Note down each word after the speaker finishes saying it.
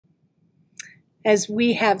As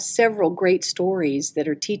we have several great stories that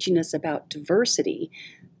are teaching us about diversity,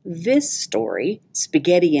 this story,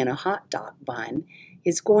 Spaghetti in a Hot Dog Bun,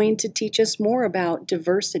 is going to teach us more about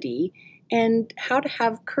diversity and how to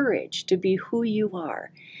have courage to be who you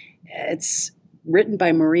are. It's written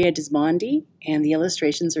by Maria Dismondy, and the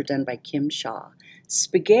illustrations are done by Kim Shaw.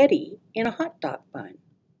 Spaghetti in a Hot Dog Bun.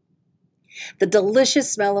 The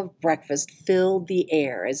delicious smell of breakfast filled the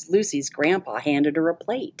air as Lucy's grandpa handed her a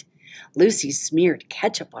plate. Lucy smeared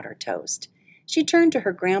ketchup on her toast. She turned to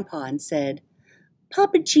her grandpa and said,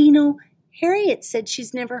 "Papa Gino, Harriet said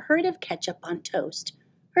she's never heard of ketchup on toast.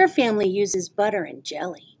 Her family uses butter and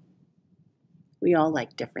jelly." We all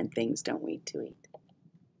like different things, don't we, to eat?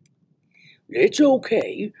 It's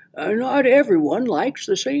okay. Not everyone likes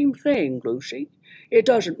the same thing, Lucy. It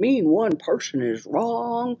doesn't mean one person is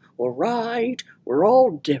wrong or right. We're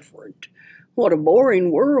all different. What a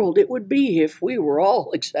boring world it would be if we were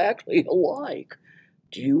all exactly alike.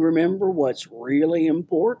 Do you remember what's really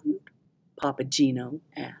important? Papa Gino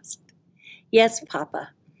asked. Yes,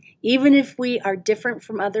 Papa. Even if we are different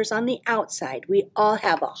from others on the outside, we all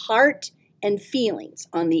have a heart and feelings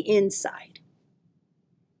on the inside.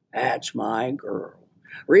 That's my girl.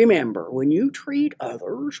 Remember, when you treat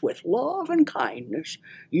others with love and kindness,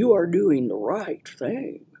 you are doing the right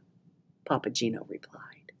thing, Papa Gino replied.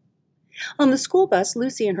 On the school bus,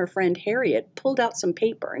 Lucy and her friend Harriet pulled out some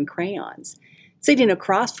paper and crayons. Sitting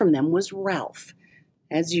across from them was Ralph.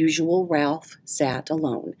 As usual, Ralph sat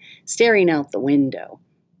alone, staring out the window.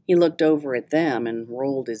 He looked over at them and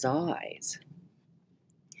rolled his eyes.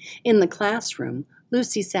 In the classroom,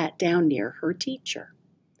 Lucy sat down near her teacher.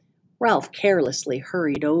 Ralph carelessly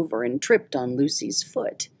hurried over and tripped on Lucy's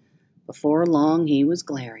foot. Before long, he was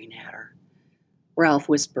glaring at her. Ralph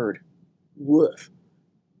whispered, "Woof,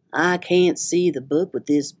 I can't see the book with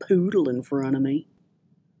this poodle in front of me."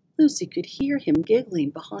 Lucy could hear him giggling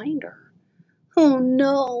behind her. "Oh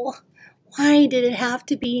no, why did it have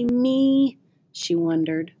to be me?" she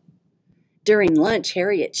wondered. During lunch,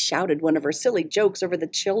 Harriet shouted one of her silly jokes over the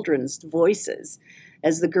children's voices.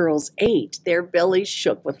 As the girls ate, their bellies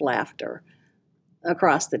shook with laughter.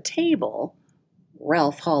 Across the table,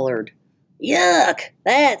 Ralph hollered, "Yuck!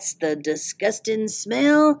 That's the disgusting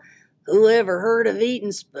smell. Who ever heard of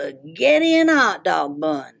eating spaghetti in a hot dog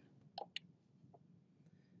bun?"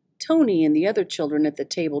 Tony and the other children at the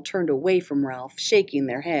table turned away from Ralph, shaking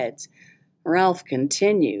their heads. Ralph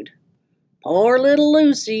continued, "Poor little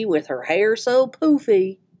Lucy with her hair so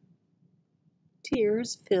poofy."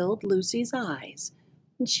 Tears filled Lucy's eyes,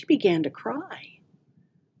 and she began to cry.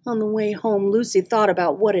 On the way home, Lucy thought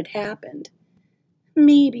about what had happened.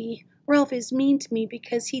 Maybe Ralph is mean to me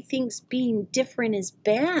because he thinks being different is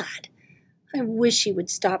bad. I wish he would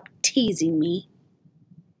stop teasing me.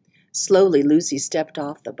 Slowly, Lucy stepped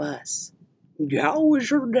off the bus. "How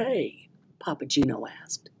was your day?" Papa Gino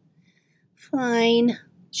asked. "Fine,"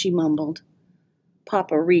 she mumbled.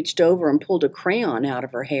 Papa reached over and pulled a crayon out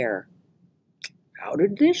of her hair. "How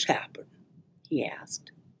did this happen?" he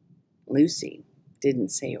asked. Lucy didn't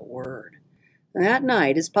say a word. That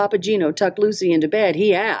night, as Papa Gino tucked Lucy into bed,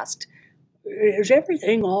 he asked, "Is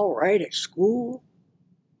everything all right at school?"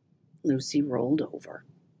 Lucy rolled over.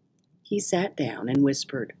 He sat down and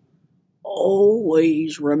whispered,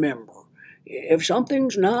 "Always remember, if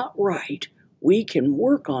something's not right, we can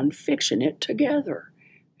work on fixing it together."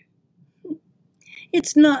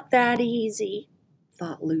 "It's not that easy,"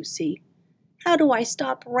 thought Lucy. "How do I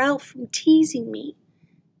stop Ralph from teasing me?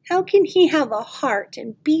 How can he have a heart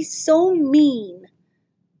and be so mean?"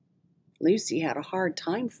 Lucy had a hard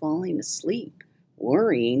time falling asleep,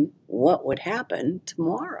 worrying what would happen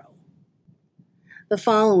tomorrow. The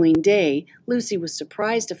following day, Lucy was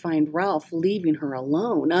surprised to find Ralph leaving her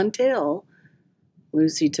alone until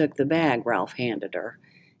Lucy took the bag Ralph handed her.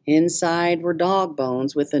 Inside were dog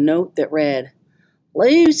bones with a note that read,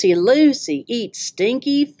 "Lucy, Lucy eats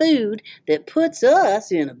stinky food that puts us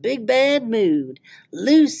in a big bad mood.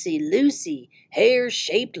 Lucy, Lucy, hair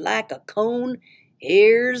shaped like a cone.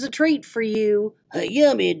 Here's a treat for you, a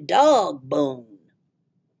yummy dog bone."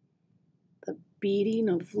 The beating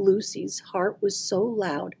of Lucy's heart was so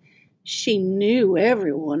loud, she knew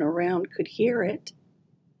everyone around could hear it.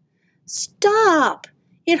 "Stop!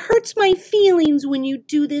 It hurts my feelings when you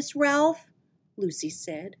do this, Ralph," Lucy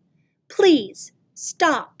said. "Please,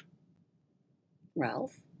 stop."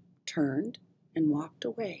 Ralph turned and walked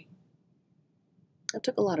away. It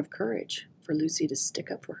took a lot of courage for Lucy to stick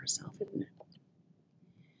up for herself, didn't it?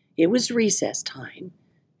 It was recess time,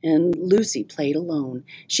 and Lucy played alone.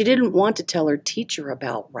 She didn't want to tell her teacher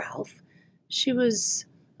about Ralph. She was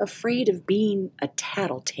afraid of being a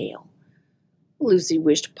tattletale. Lucy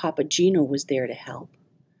wished Papa Gino was there to help.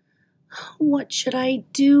 What should I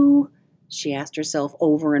do? She asked herself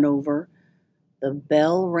over and over. The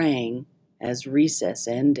bell rang as recess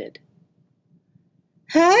ended.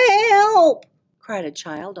 Help! Cried a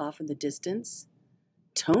child off in the distance.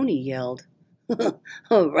 Tony yelled,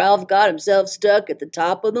 Ralph got himself stuck at the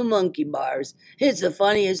top of the monkey bars. It's the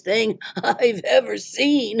funniest thing I've ever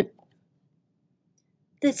seen.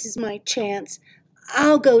 This is my chance.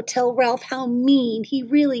 I'll go tell Ralph how mean he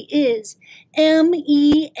really is.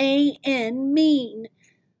 M-E-A-N, mean.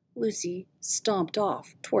 Lucy stomped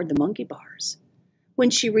off toward the monkey bars. When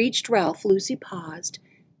she reached Ralph, Lucy paused.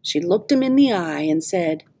 She looked him in the eye and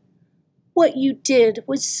said, What you did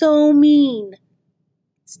was so mean.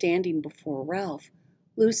 Standing before Ralph,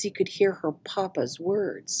 Lucy could hear her papa's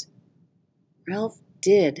words. Ralph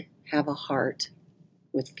did have a heart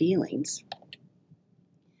with feelings.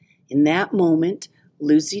 In that moment,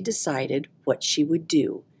 Lucy decided what she would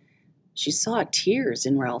do. She saw tears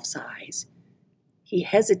in Ralph's eyes. He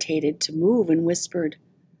hesitated to move and whispered,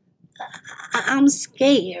 I'm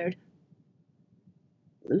scared.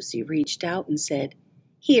 Lucy reached out and said,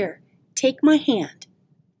 Here, take my hand.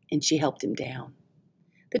 And she helped him down.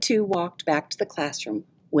 The two walked back to the classroom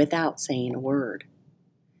without saying a word.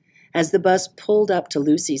 As the bus pulled up to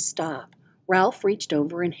Lucy's stop, Ralph reached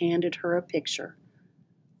over and handed her a picture.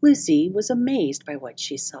 Lucy was amazed by what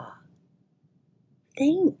she saw.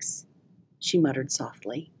 Thanks, she muttered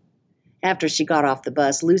softly. After she got off the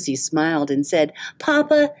bus, Lucy smiled and said,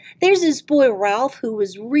 Papa, there's this boy Ralph who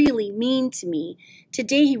was really mean to me.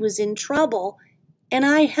 Today he was in trouble, and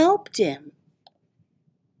I helped him.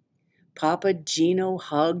 Papa Gino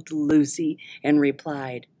hugged Lucy and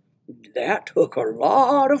replied, That took a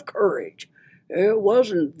lot of courage. It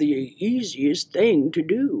wasn't the easiest thing to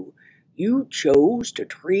do. You chose to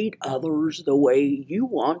treat others the way you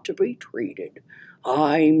want to be treated.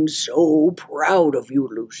 I'm so proud of you,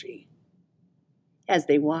 Lucy. As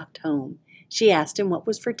they walked home, she asked him what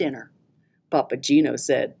was for dinner. Papa Gino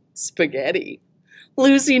said, Spaghetti.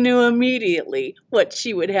 Lucy knew immediately what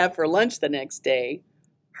she would have for lunch the next day.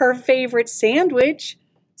 Her favorite sandwich,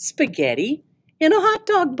 spaghetti in a hot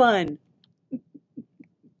dog bun.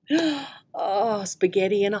 Oh,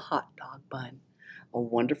 spaghetti in a hot dog bun. A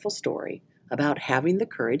wonderful story about having the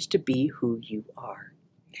courage to be who you are.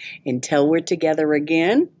 Until we're together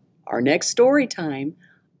again, our next story time,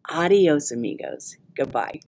 adios amigos. Goodbye.